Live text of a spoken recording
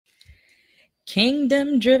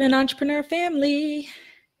Kingdom Driven Entrepreneur Family.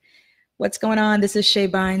 What's going on? This is Shay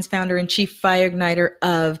Bynes, founder and chief fire igniter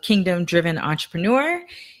of Kingdom Driven Entrepreneur.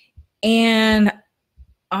 And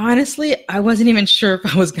honestly, I wasn't even sure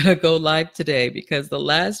if I was going to go live today because the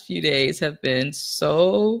last few days have been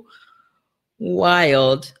so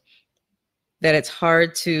wild that it's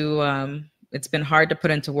been hard to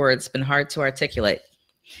put into words. It's been hard to articulate.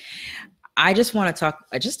 I just want to talk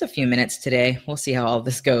just a few minutes today. We'll see how all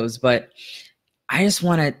this goes, but I just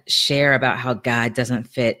want to share about how God doesn't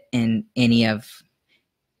fit in any of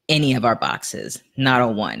our boxes, not a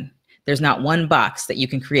one. There's not one box that you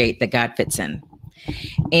can create that God fits in.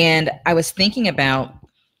 And I was thinking about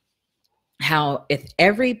how if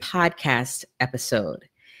every podcast episode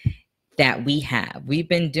that we've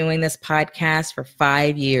been doing this podcast for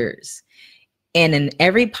 5 years, and in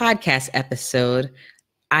every podcast episode,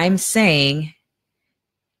 I'm saying,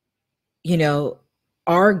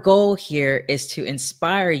 our goal here is to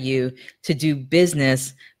inspire you to do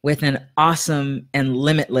business with an awesome and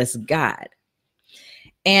limitless God.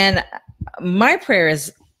 And my prayer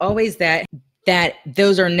is always that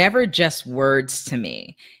those are never just words to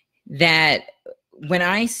me. That when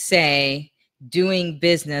I say doing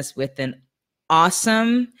business with an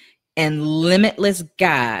awesome and limitless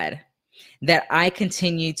God, that I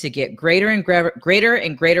continue to get greater and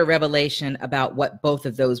greater revelation about what both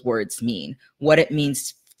of those words mean, what it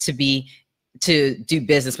means to do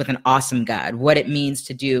business with an awesome God, what it means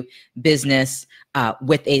to do business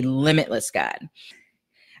with a limitless God.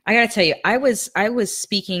 I got to tell you, I was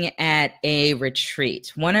speaking at a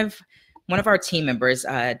retreat. One of our team members,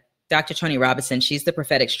 Dr. Tony Robinson, she's the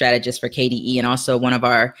prophetic strategist for KDE and also one of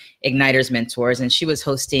our Igniters mentors, and she was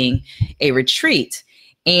hosting a retreat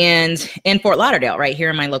and in Fort Lauderdale, right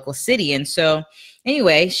here in my local city. And so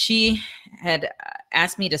anyway, she had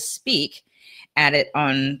asked me to speak at it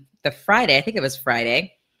on the Friday. I think it was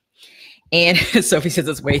Friday. And Sophie says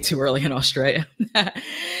it's way too early in Australia.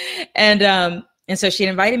 And so she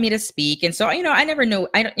invited me to speak. And so, you never know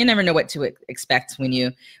what to expect when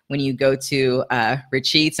you go to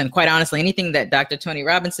retreats. And quite honestly, anything that Dr. Tony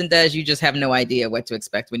Robinson does, you just have no idea what to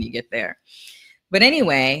expect when you get there. But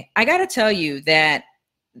anyway, I got to tell you that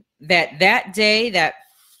day, that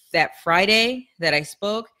Friday that I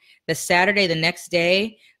spoke, the Saturday, the next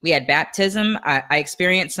day, we had baptism. I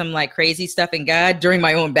experienced some like crazy stuff in God during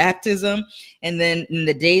my own baptism. And then in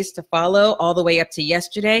the days to follow, all the way up to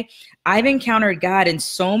yesterday, I've encountered God in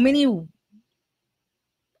so many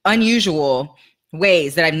unusual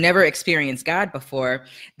ways that I've never experienced God before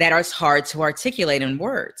that are hard to articulate in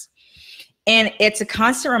words. And it's a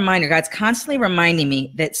constant reminder. God's constantly reminding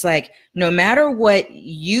me that it's like, no matter what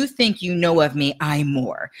you think you know of me, I'm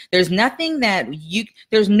more. There's nothing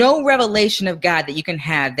there's no revelation of God that you can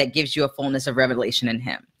have that gives you a fullness of revelation in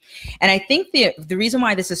him. And I think the reason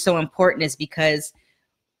why this is so important is because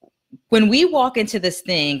when we walk into this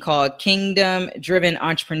thing called Kingdom Driven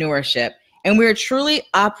Entrepreneurship, and we're truly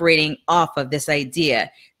operating off of this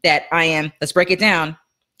idea that I am, let's break it down,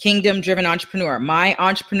 Kingdom-driven entrepreneur. My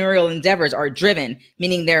entrepreneurial endeavors are driven,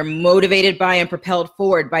 meaning they're motivated by and propelled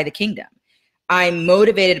forward by the kingdom. I'm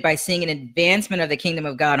motivated by seeing an advancement of the kingdom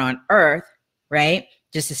of God on earth, right?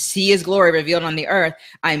 Just to see his glory revealed on the earth.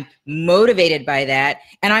 I'm motivated by that.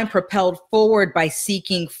 And I'm propelled forward by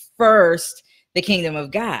seeking first the kingdom of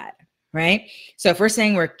God, right? So if we're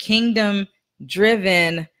saying we're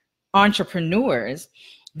kingdom-driven entrepreneurs,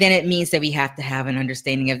 then it means that we have to have an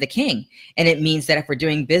understanding of the king. And it means that if we're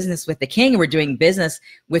doing business with the king, we're doing business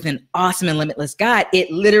with an awesome and limitless God, it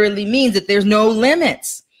literally means that there's no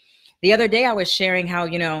limits. The other day I was sharing how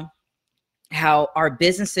our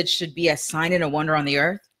businesses should be a sign and a wonder on the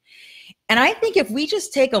earth. And I think if we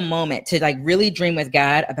just take a moment to like really dream with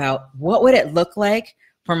God about what would it look like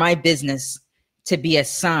for my business to be a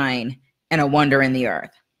sign and a wonder in the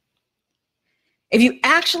earth. If you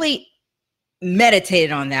actually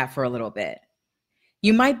meditated on that for a little bit,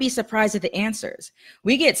 you might be surprised at the answers.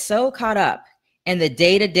 We get so caught up in the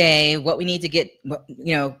day-to-day, what we need to get,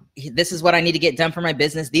 this is what I need to get done for my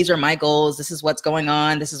business. These are my goals. This is what's going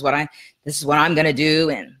on. This is what I'm going to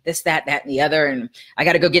do. And this, that, and the other. And I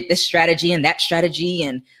got to go get this strategy and that strategy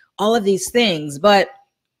and all of these things. But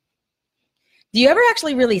do you ever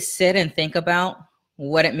actually really sit and think about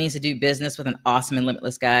what it means to do business with an awesome and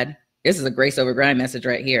limitless God? This is a grace over grind message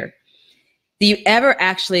right here. Do you ever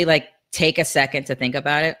actually take a second to think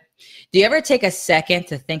about it? Do you ever take a second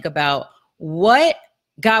to think about what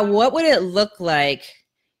would it look like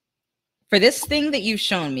for this thing that you've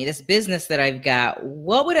shown me, this business that I've got?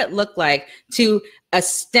 What would it look like to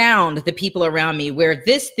astound the people around me where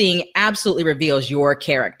this thing absolutely reveals your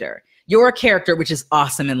character, which is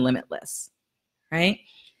awesome and limitless? right?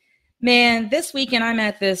 Man, this weekend I'm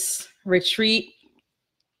at this retreat.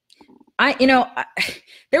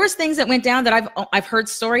 There was things that went down that I've heard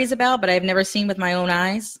stories about, but I've never seen with my own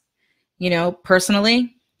eyes,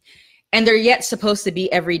 personally. And they're yet supposed to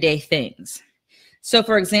be everyday things. So,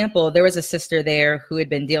 for example, there was a sister there who had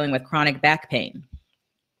been dealing with chronic back pain.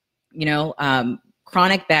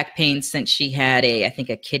 Chronic back pain since she had I think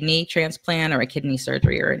a kidney transplant or a kidney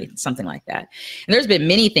surgery or something like that. And there's been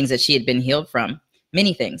many things that she had been healed from,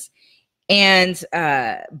 many things. And,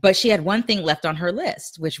 but she had one thing left on her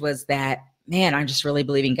list, which was that, man, I'm just really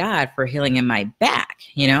believing God for healing in my back,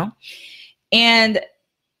 And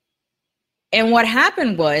what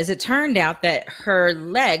happened was it turned out that her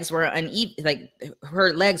legs were uneven, like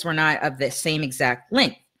her legs were not of the same exact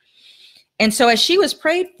length. And so as she was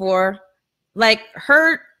prayed for, like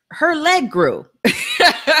her leg grew,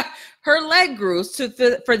 her leg grew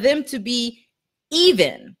for them to be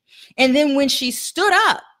even. And then when she stood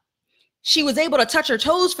up, she was able to touch her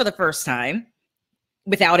toes for the first time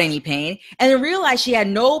without any pain, and then realized she had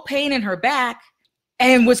no pain in her back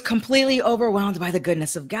and was completely overwhelmed by the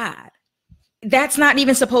goodness of God. That's not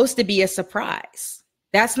even supposed to be a surprise.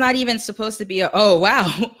 That's not even supposed to be oh,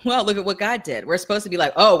 wow, well, look at what God did. We're supposed to be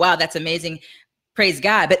like, oh, wow, that's amazing. Praise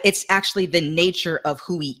God. But it's actually the nature of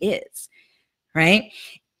who he is, right?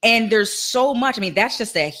 And there's so much. I mean, that's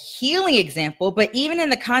just a healing example. But even in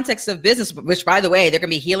the context of business, which, by the way, there can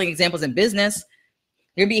be healing examples in business.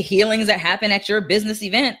 There can be healings that happen at your business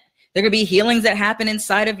event. There could be healings that happen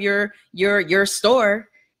inside of your store.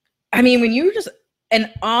 I mean, when you're just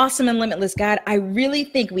an awesome and limitless God, I really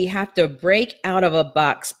think we have to break out of a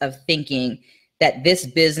box of thinking that this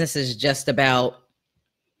business is just about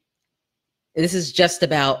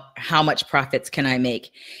how much profits can I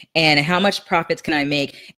make, and how much profits can I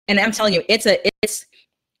make. And I'm telling you,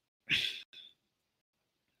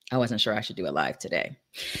 I wasn't sure I should do it live today.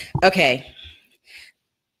 Okay.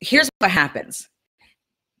 Here's what happens.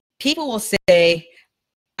 People will say,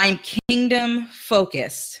 I'm kingdom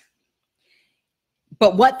focused.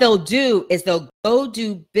 But what they'll do is they'll go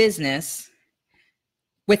do business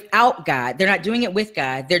without God. They're not doing it with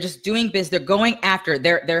God. They're just doing business. They're going after,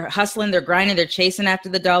 they're hustling, they're grinding, they're chasing after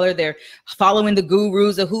the dollar. They're following the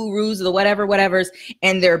gurus, the who-rus, the whatevers.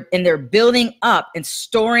 And they're building up and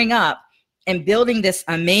storing up and building this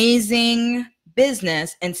amazing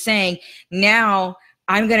business and saying, now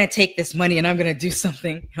I'm going to take this money and I'm going to do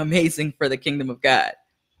something amazing for the kingdom of God.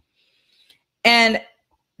 And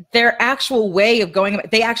their actual way of going,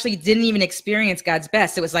 they actually didn't even experience God's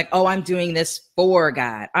best. It was like, oh, I'm doing this for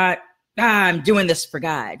God. I'm doing this for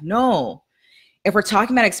God. No. If we're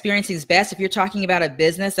talking about experiencing his best, if you're talking about a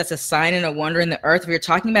business that's a sign and a wonder in the earth, if you're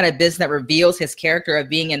talking about a business that reveals his character of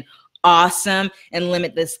being an awesome and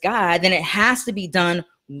limitless God, then it has to be done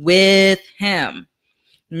with him,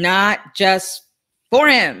 not just for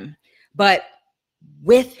him, but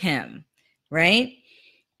with him, right?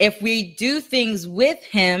 If we do things with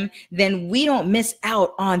him, then we don't miss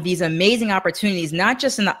out on these amazing opportunities, not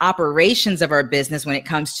just in the operations of our business when it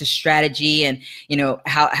comes to strategy and,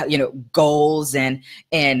 how goals and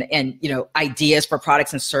ideas for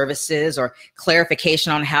products and services, or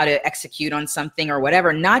clarification on how to execute on something or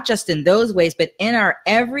whatever, not just in those ways, but in our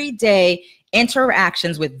everyday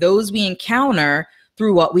interactions with those we encounter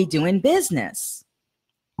through what we do in business.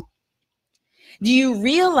 Do you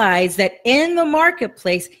realize that in the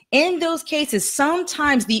marketplace, in those cases,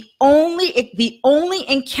 sometimes the only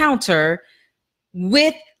encounter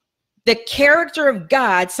with the character of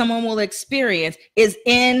God someone will experience is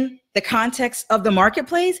in the context of the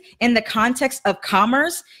marketplace, in the context of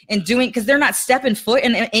commerce, and doing, because they're not stepping foot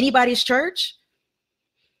in anybody's church,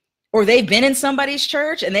 or they've been in somebody's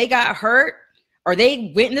church and they got hurt, or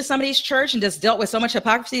they went into somebody's church and just dealt with so much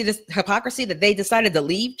hypocrisy that they decided to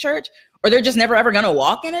leave church, or they're just never ever going to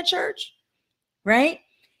walk in a church, right?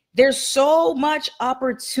 There's so much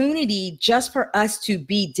opportunity just for us to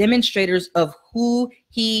be demonstrators of who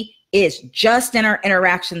he is, just in our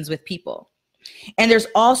interactions with people. And there's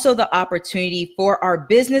also the opportunity for our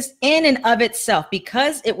business in and of itself,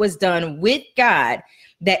 because it was done with God,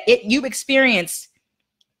 that you experienced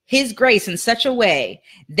his grace in such a way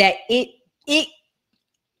that it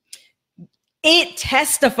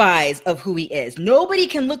testifies of who he is. Nobody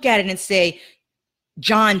can look at it and say,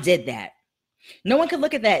 John did that. No one can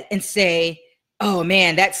look at that and say, oh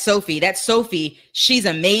man, that's Sophie, she's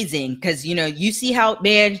amazing. Because, you see how,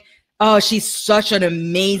 man, oh, she's such an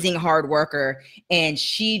amazing hard worker. And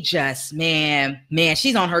she just, man,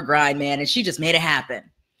 she's on her grind, man. And she just made it happen.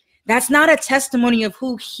 That's not a testimony of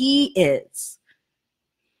who he is.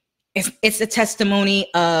 It's a testimony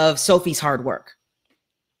of Sophie's hard work.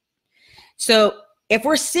 So if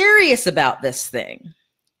we're serious about this thing,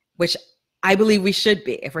 which I believe we should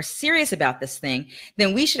be, if we're serious about this thing,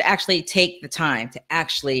 then we should actually take the time to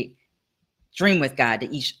actually dream with God,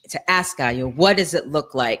 to ask God, what does it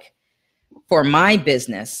look like for my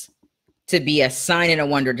business to be a sign and a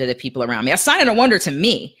wonder to the people around me, a sign and a wonder to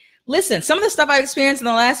me? Listen, some of the stuff I've experienced in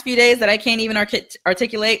the last few days that I can't even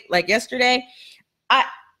articulate, like yesterday,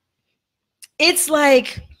 it's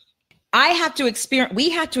like we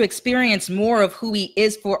have to experience more of who he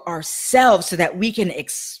is for ourselves so that we can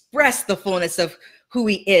express the fullness of who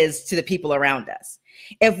he is to the people around us.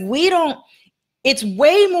 If we don't, it's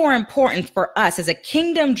way more important for us as a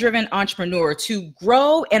kingdom-driven entrepreneur to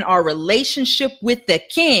grow in our relationship with the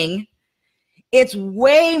King. It's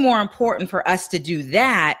way more important for us to do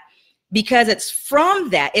that, because it's from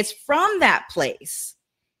that place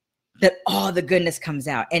that all the goodness comes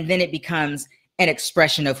out. And then it becomes an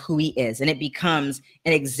expression of who he is. And it becomes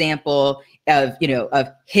an example of, of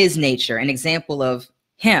his nature, an example of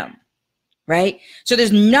him. Right? So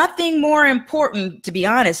there's nothing more important, to be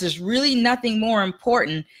honest, there's really nothing more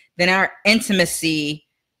important than our intimacy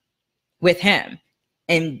with him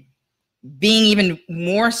and being even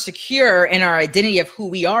more secure in our identity of who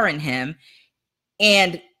we are in him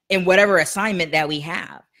and in whatever assignment that we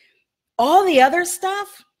have. All the other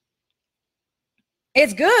stuff,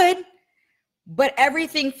 it's good, but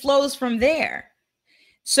everything flows from there.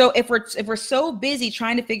 So if we're so busy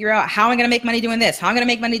trying to figure out how I'm going to make money doing this, how I'm going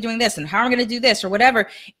to make money doing this, and how I'm going to do this or whatever,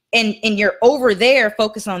 and you're over there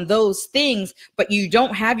focused on those things, but you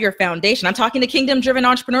don't have your foundation. I'm talking to kingdom-driven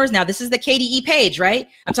entrepreneurs now. This is the KDE page, right?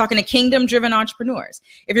 I'm talking to kingdom-driven entrepreneurs.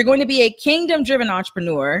 If you're going to be a kingdom-driven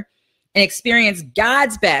entrepreneur and experience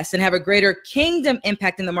God's best and have a greater kingdom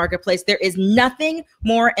impact in the marketplace, there is nothing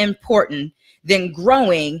more important than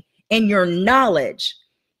growing in your knowledge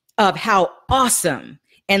of how awesome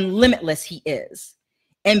and limitless he is,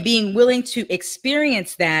 and being willing to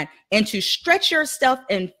experience that and to stretch yourself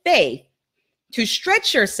in faith, to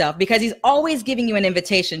stretch yourself, because he's always giving you an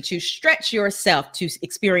invitation to stretch yourself to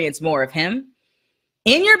experience more of him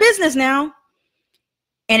in your business now,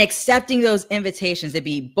 and accepting those invitations, to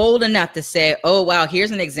be bold enough to say, oh, wow,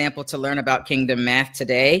 here's an example to learn about kingdom math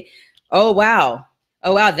today. Oh, wow,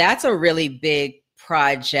 that's a really big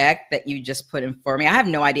project that you just put in for me. I have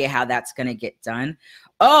no idea how that's going to get done.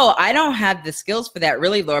 Oh, I don't have the skills for that,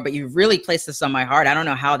 really, Lord, but you've really placed this on my heart. I don't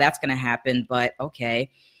know how that's going to happen, but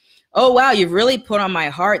okay. Oh, wow, you've really put on my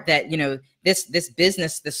heart that, this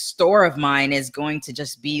business, this store of mine is going to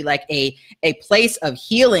just be like a place of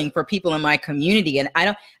healing for people in my community. And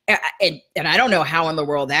I don't know how in the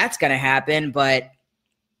world that's going to happen, but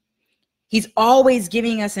he's always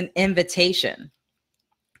giving us an invitation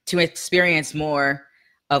to experience more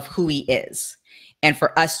of who he is, and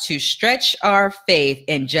for us to stretch our faith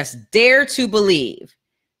and just dare to believe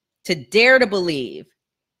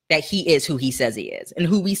that he is who he says he is and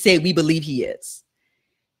who we say we believe he is.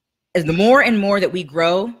 As the more and more that we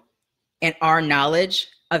grow in our knowledge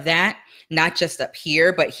of that, not just up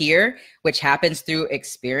here, but here, which happens through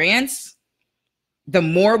experience, the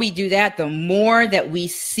more we do that, the more that we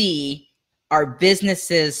see our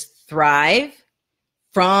businesses thrive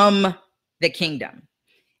from the kingdom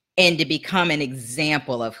and to become an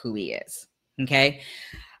example of who he is. Okay.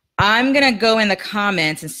 I'm going to go in the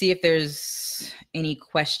comments and see if there's any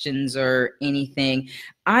questions or anything.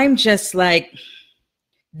 I'm just like,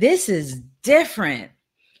 this is different.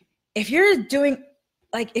 If you're doing,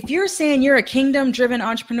 if you're saying you're a kingdom-driven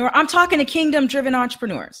entrepreneur, I'm talking to kingdom-driven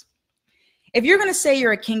entrepreneurs. If you're going to say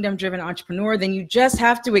you're a kingdom-driven entrepreneur, then you just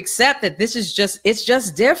have to accept that it's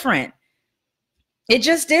just different. It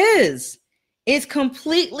just is. It's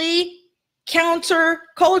completely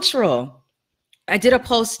countercultural. I did a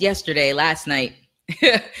post last night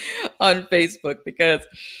on Facebook because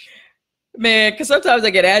sometimes I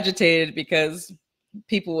get agitated because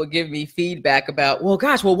people will give me feedback about, well,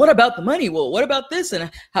 gosh, well, what about the money? Well, what about this? And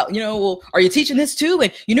how, well, are you teaching this too?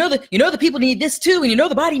 And the people need this too. And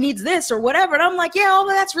the body needs this or whatever. And I'm like, yeah, all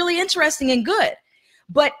that's really interesting and good.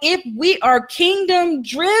 But if we are kingdom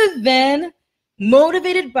driven,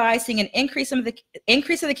 motivated by seeing an increase of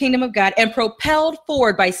the kingdom of God and propelled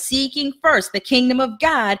forward by seeking first the kingdom of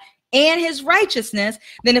God and his righteousness,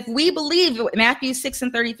 then if we believe what Matthew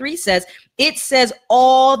 6:33 says, it says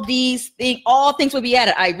all things will be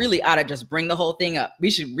added. I really ought to just bring the whole thing up. We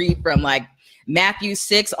should read from Matthew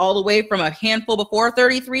 6 all the way from a handful before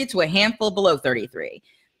 33 to a handful below 33.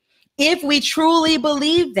 If we truly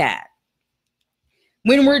believe that,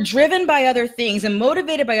 when we're driven by other things and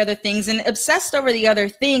motivated by other things and obsessed over the other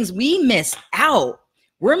things, we miss out.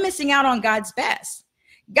 We're missing out on God's best.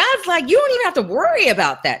 God's like, you don't even have to worry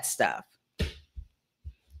about that stuff.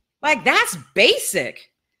 Like, that's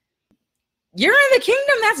basic. You're in the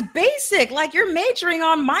kingdom, that's basic. Like, you're majoring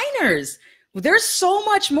on minors. There's so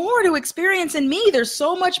much more to experience in me. There's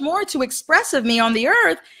so much more to express of me on the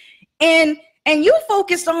earth. And you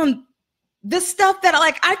focused on the stuff that,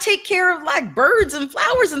 like, I take care of, like birds and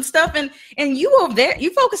flowers and stuff. And you over there,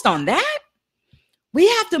 you focused on that. We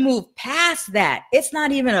have to move past that. It's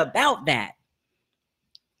not even about that.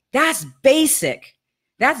 That's basic.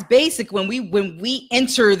 That's basic when we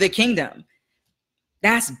enter the kingdom.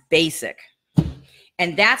 That's basic.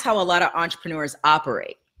 And that's how a lot of entrepreneurs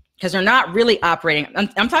operate, because they're not really operating.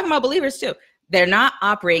 I'm talking about believers too. They're not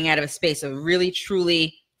operating out of a space of really,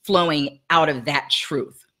 truly flowing out of that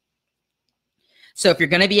truth. So if you're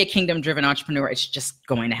going to be a kingdom-driven entrepreneur, it's just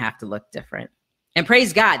going to have to look different. And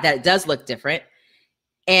praise God that it does look different.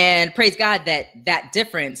 And praise God that that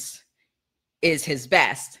difference is his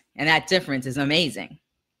best. And that difference is amazing.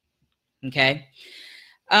 Okay.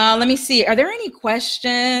 Let me see. Are there any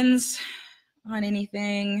questions on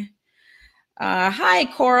anything? Hi,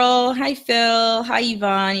 Coral. Hi, Phil. Hi,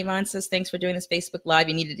 Yvonne. Yvonne says, thanks for doing this Facebook Live.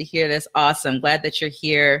 You needed to hear this. Awesome. Glad that you're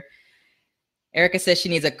here. Erica says she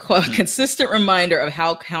needs a consistent reminder of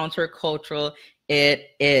how countercultural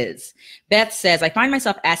it is. Beth says, I find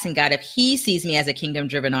myself asking God if he sees me as a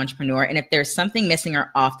kingdom-driven entrepreneur, and if there's something missing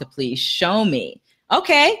or off, to please show me.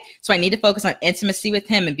 Okay, so I need to focus on intimacy with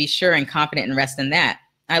him and be sure and confident and rest in that.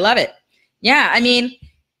 I love it. Yeah, I mean,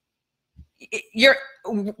 your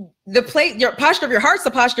posture of your heart's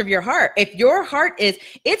the posture of your heart. If your heart is,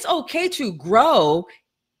 it's okay to grow.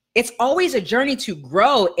 It's always a journey to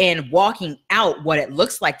grow and walking out what it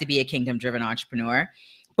looks like to be a kingdom-driven entrepreneur.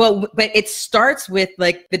 But it starts with,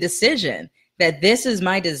 like, the decision that this is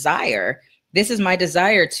my desire. This is my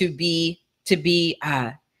desire to be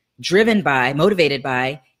driven by, motivated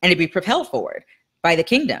by, and to be propelled forward by the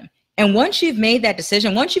kingdom. And once you've made that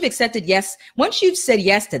decision, once you've accepted yes, once you've said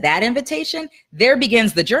yes to that invitation, there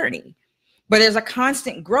begins the journey. But there's a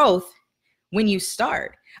constant growth when you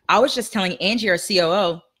start. I was just telling Angie, our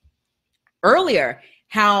COO, earlier,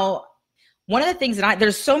 how one of the things that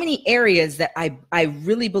there's so many areas that I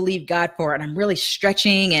really believe God for, and I'm really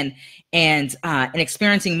stretching and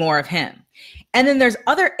experiencing more of him. And then there's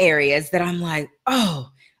other areas that I'm like, oh,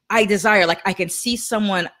 I desire, like, I can see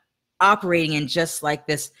someone operating in just like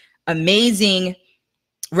this amazing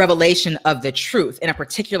revelation of the truth in a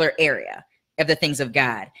particular area of the things of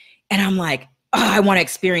God. And I'm like, oh, I want to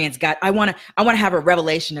experience God. I want to have a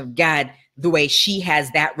revelation of God the way she has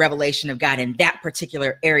that revelation of God in that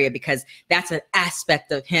particular area, because that's an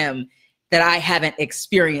aspect of him that I haven't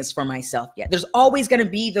experienced for myself yet. There's always going to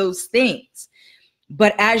be those things.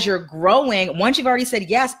 But as you're growing, once you've already said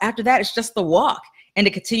yes, after that, it's just the walk and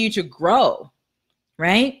to continue to grow,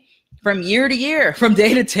 right? From year to year, from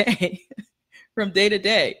day to day, from day to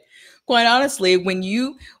day. Quite honestly, when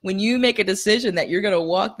you make a decision that you're going to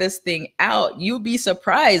walk this thing out, you'll be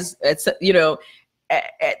surprised at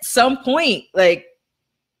some point, like,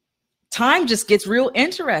 time just gets real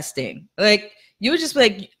interesting. Like, you just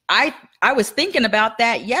like, I was thinking about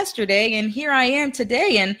that yesterday, and here I am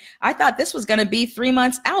today, and I thought this was going to be 3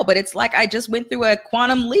 months out, but it's like I just went through a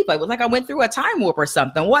quantum leap. It was like I went through a time warp or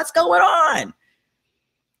something. What's going on?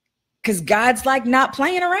 Because God's, like, not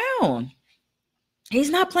playing around. He's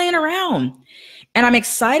not playing around. And I'm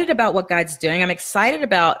excited about what God's doing. I'm excited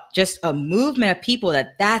about just a movement of people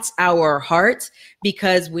that's our heart,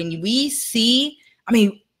 because when we see, I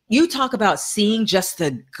mean, you talk about seeing just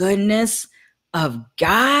the goodness of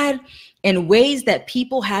God in ways that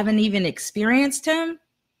people haven't even experienced him,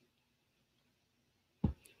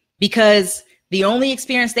 because the only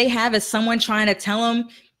experience they have is someone trying to tell them,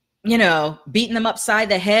 beating them upside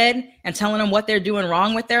the head and telling them what they're doing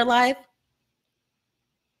wrong with their life.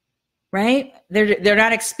 Right? They're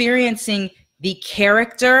not experiencing the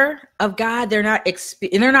character of God. They're not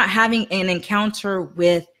having an encounter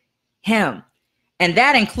with him. And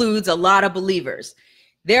that includes a lot of believers.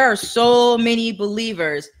 There are so many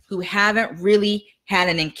believers who haven't really had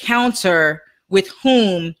an encounter with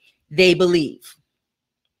whom they believe.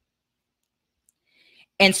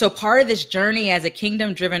 And so part of this journey as a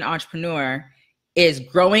kingdom-driven entrepreneur is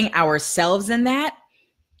growing ourselves in that,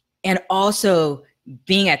 and also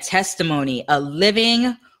being a testimony, a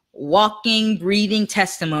living, walking, breathing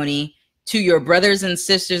testimony to your brothers and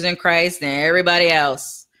sisters in Christ and everybody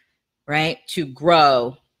else, right? To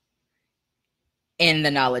grow in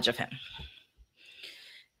the knowledge of him.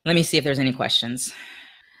 Let me see if there's any questions.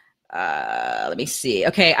 Let me see.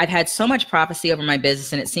 Okay, I've had so much prophecy over my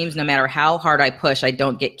business, and it seems no matter how hard I push, I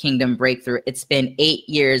don't get kingdom breakthrough. It's been 8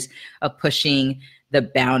 years of pushing the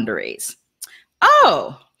boundaries.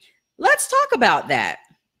 Oh, let's talk about that.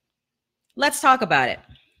 let's talk about it.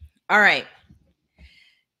 All right.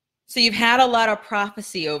 So you've had a lot of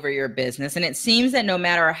prophecy over your business, and it seems that no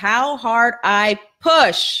matter how hard I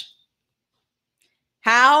push,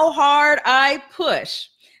 that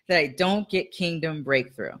I don't get kingdom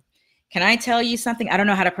breakthrough. Can I tell you something? I don't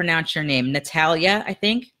know how to pronounce your name. Natalia, I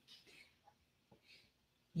think.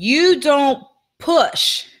 You don't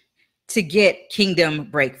push to get kingdom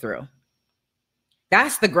breakthrough.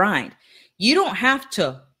 That's the grind. You don't have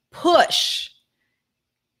to push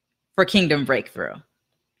for kingdom breakthrough.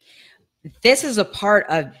 This is a part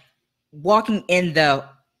of walking in the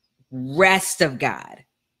rest of God,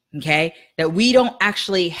 okay? That we don't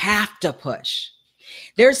actually have to push.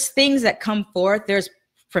 There's things that come forth. There's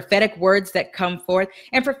prophetic words that come forth.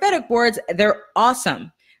 And prophetic words, they're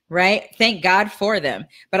awesome, right? Thank God for them.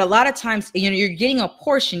 But a lot of times, you're getting a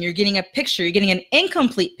portion, you're getting a picture, you're getting an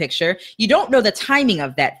incomplete picture. You don't know the timing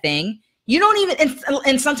of that thing. You don't even,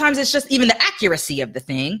 and sometimes it's just even the accuracy of the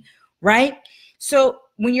thing, right? So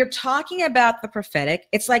when you're talking about the prophetic,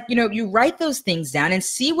 it's like, you write those things down and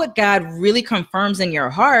see what God really confirms in your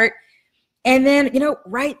heart. And then,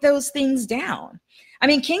 write those things down. I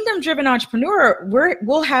mean, Kingdom Driven Entrepreneur,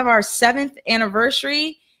 we'll have our 7th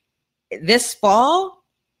anniversary this fall.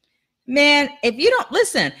 Man, if you don't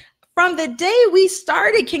listen, from the day we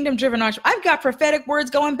started Kingdom Driven Entrepreneur, I've got prophetic words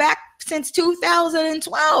going back since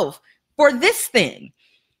 2012 for this thing.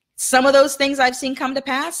 Some of those things I've seen come to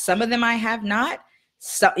pass. Some of them I have not.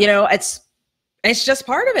 So, it's just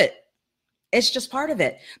part of it. It's just part of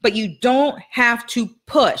it. But you don't have to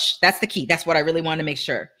push. That's the key. That's what I really want to make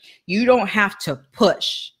sure. You don't have to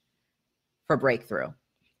push for breakthrough.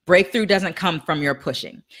 Breakthrough doesn't come from your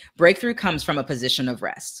pushing. Breakthrough comes from a position of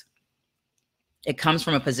rest. It comes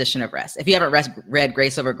from a position of rest. If you haven't read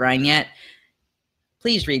Grace Over Grind yet,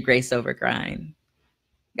 please read Grace Over Grind.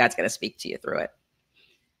 God's going to speak to you through it.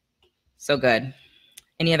 So good.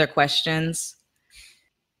 Any other questions?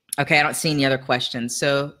 Okay, I don't see any other questions.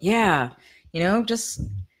 So yeah, just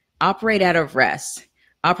operate out of rest.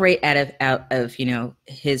 Operate out of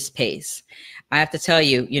his pace. I have to tell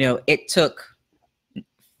you, it took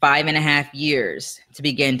 5.5 years to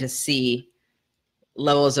begin to see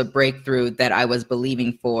levels of breakthrough that I was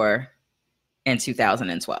believing for in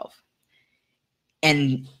 2012.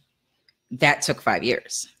 And that took 5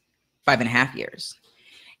 years, 5.5 years.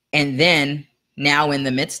 And then now in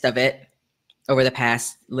the midst of it, over the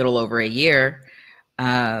past little over a year,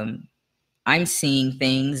 I'm seeing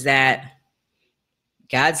things that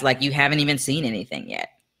God's like, you haven't even seen anything yet.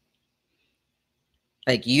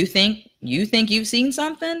 Like you think you've seen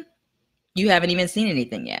something? You haven't even seen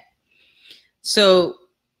anything yet. So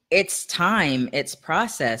it's time, it's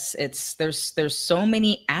process. There's so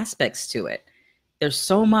many aspects to it. There's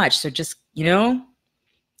so much. So just,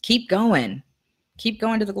 keep going. Keep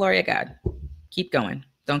going to the glory of God. Keep going.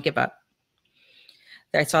 Don't give up.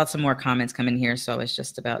 I saw some more comments come in here, so I was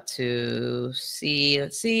just about to see.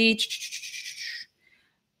 Let's see.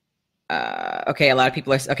 Okay, a lot of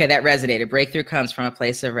people are, okay, that resonated. Breakthrough comes from a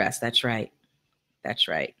place of rest. That's right. That's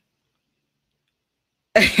right.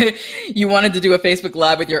 You wanted to do a Facebook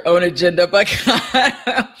Live with your own agenda, but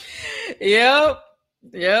yep.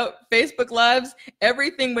 Facebook Lives,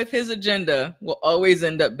 everything with his agenda will always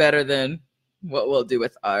end up better than what we'll do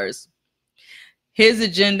with ours. His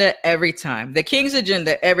agenda every time. The King's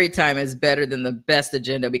agenda every time is better than the best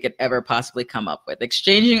agenda we could ever possibly come up with.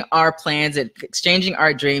 Exchanging our plans, and exchanging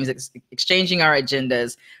our dreams, exchanging our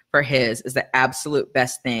agendas for his is the absolute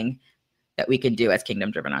best thing that we can do as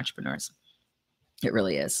Kingdom Driven Entrepreneurs. It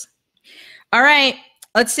really is. All right.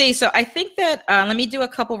 Let's see. So I think that let me do a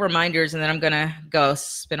couple reminders and then I'm going to go.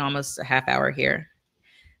 It's been almost a half hour here.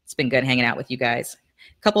 It's been good hanging out with you guys.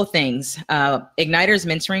 A couple of things. Igniters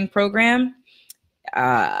Mentoring Program.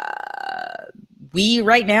 We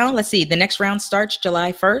right now, let's see, the next round starts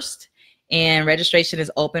July 1st and registration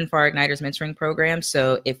is open for our Igniters Mentoring Program.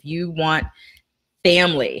 So if you want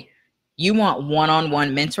family, you want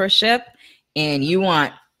one-on-one mentorship, and you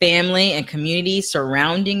want family and community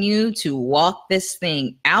surrounding you to walk this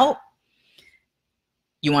thing out,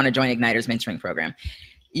 you want to join Igniters Mentoring Program.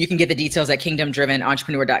 You can get the details at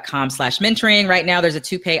kingdomdrivenentrepreneur.com/mentoring. Right now, there's a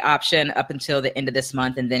 2-pay option up until the end of this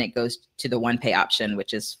month, and then it goes to the 1-pay option,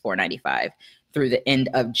 which is $4.95 through the end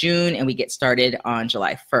of June, and we get started on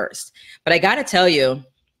July 1st. But I got to tell you,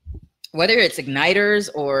 whether it's Igniters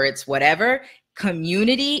or it's whatever,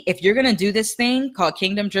 community, if you're going to do this thing called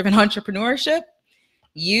Kingdom Driven Entrepreneurship,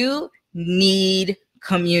 you need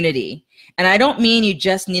community. And I don't mean you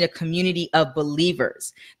just need a community of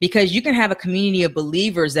believers, because you can have a community of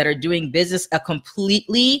believers that are doing business a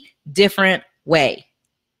completely different way.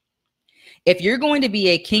 If you're going to be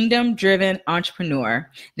a kingdom-driven entrepreneur,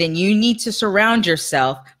 then you need to surround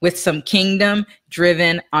yourself with some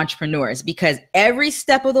kingdom-driven entrepreneurs, because every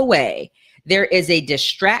step of the way, there is a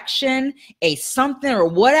distraction, a something or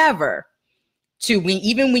whatever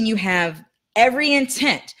even when you have every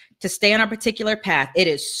intent to stay on a particular path, it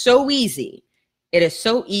is so easy. It is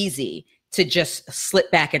so easy to just slip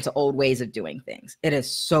back into old ways of doing things. It is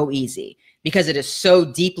so easy because it is so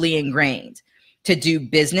deeply ingrained to do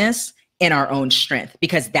business in our own strength,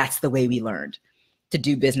 because that's the way we learned to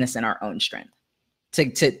do business in our own strength,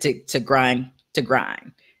 to grind,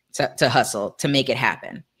 to hustle, to make it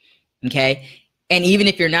happen. Okay. And even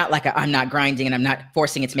if you're not like, I'm not grinding and I'm not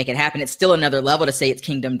forcing it to make it happen, it's still another level to say it's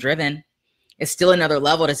kingdom driven. It's still another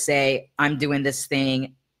level to say, I'm doing this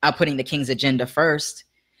thing, I'm putting the king's agenda first.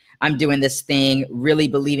 I'm doing this thing, really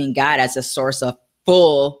believing God as a source of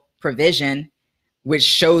full provision, which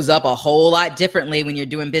shows up a whole lot differently when you're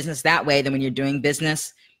doing business that way than when you're doing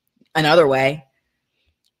business another way.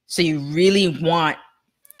 So you really want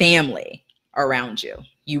family around you.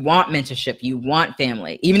 You want mentorship. You want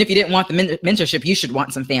family. Even if you didn't want the mentorship, you should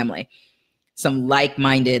want some family, some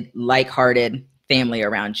like-minded, like-hearted family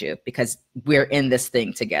around you, because we're in this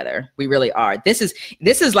thing together. We really are. This is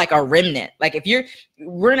like a remnant. Like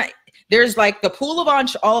there's like the pool of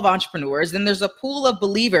all of entrepreneurs, then there's a pool of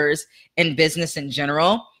believers in business in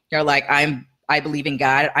general. They're like, I believe in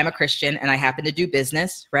God, I'm a Christian, and I happen to do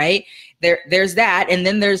business, right? There's that. And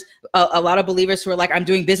then there's a lot of believers who are like, I'm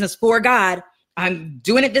doing business for God. I'm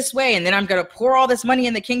doing it this way, and then I'm going to pour all this money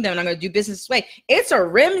in the kingdom, and I'm going to do business this way. It's a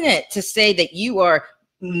remnant to say that you are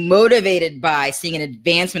motivated by seeing an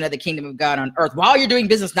advancement of the kingdom of God on earth while you're doing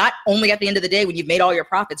business, not only at the end of the day when you've made all your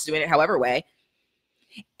profits doing it however way,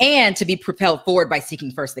 and to be propelled forward by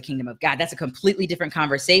seeking first the kingdom of God. That's a completely different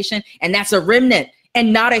conversation, and that's a remnant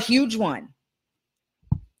and not a huge one.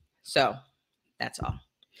 So that's all.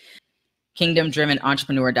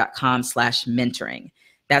 kingdomdrivenentrepreneur.com/mentoring.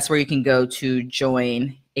 That's where you can go to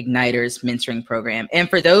join Igniter's mentoring program. And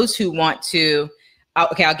for those who want to,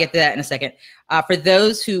 okay, I'll get to that in a second. For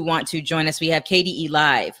those who want to join us, we have KDE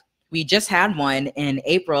Live. We just had one in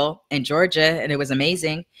April in Georgia, and it was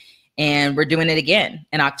amazing. And we're doing it again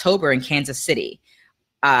in October in Kansas City.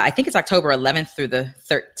 I think it's October 11th through the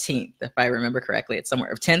 13th, if I remember correctly. It's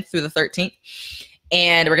somewhere 10th through the 13th.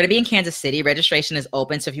 And we're going to be in Kansas City. Registration is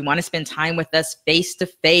open. So if you want to spend time with us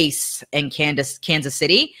face-to-face in Kansas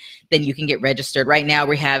City, then you can get registered. Right now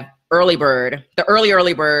we have early bird. The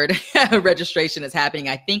early bird registration is happening,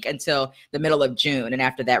 I think, until the middle of June. And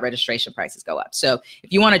after that, registration prices go up. So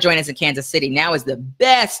if you want to join us in Kansas City, now is the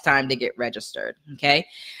best time to get registered. Okay.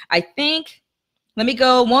 I think, let me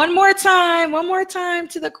go one more time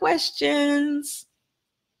to the questions.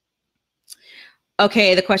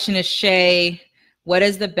 Okay. The question is, Shay, what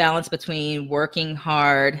is the balance between working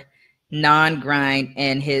hard, non-grind,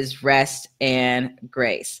 and his rest and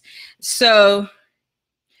grace? So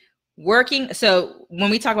when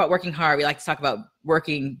we talk about working hard, we like to talk about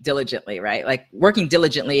working diligently, right? Like working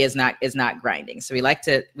diligently is not grinding. So we like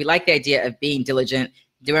the idea of being diligent,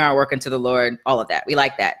 doing our work unto the Lord, all of that. We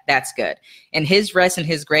like that. That's good. And his rest and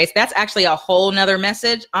his grace, that's actually a whole nother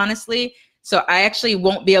message, honestly. So I actually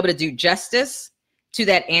won't be able to do justice to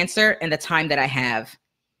that answer in the time that I have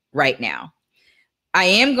right now. I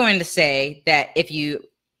am going to say that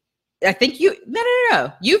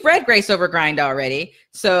no. You've read Grace Over Grind already.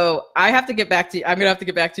 So I'm going to have to get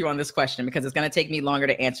back to you on this question, because it's going to take me longer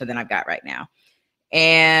to answer than I've got right now.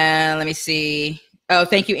 And let me see. Oh,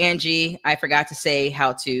 thank you, Angie. I forgot to say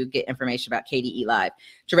how to get information about KDE Live.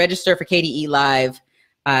 To register for KDE Live,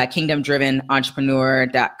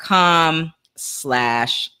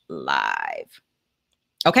 kingdomdrivenentrepreneur.com/live.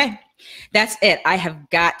 Okay, that's it. I have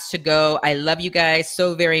got to go. I love you guys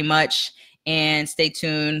so very much. And stay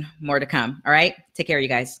tuned, more to come. All right. Take care, you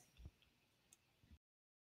guys.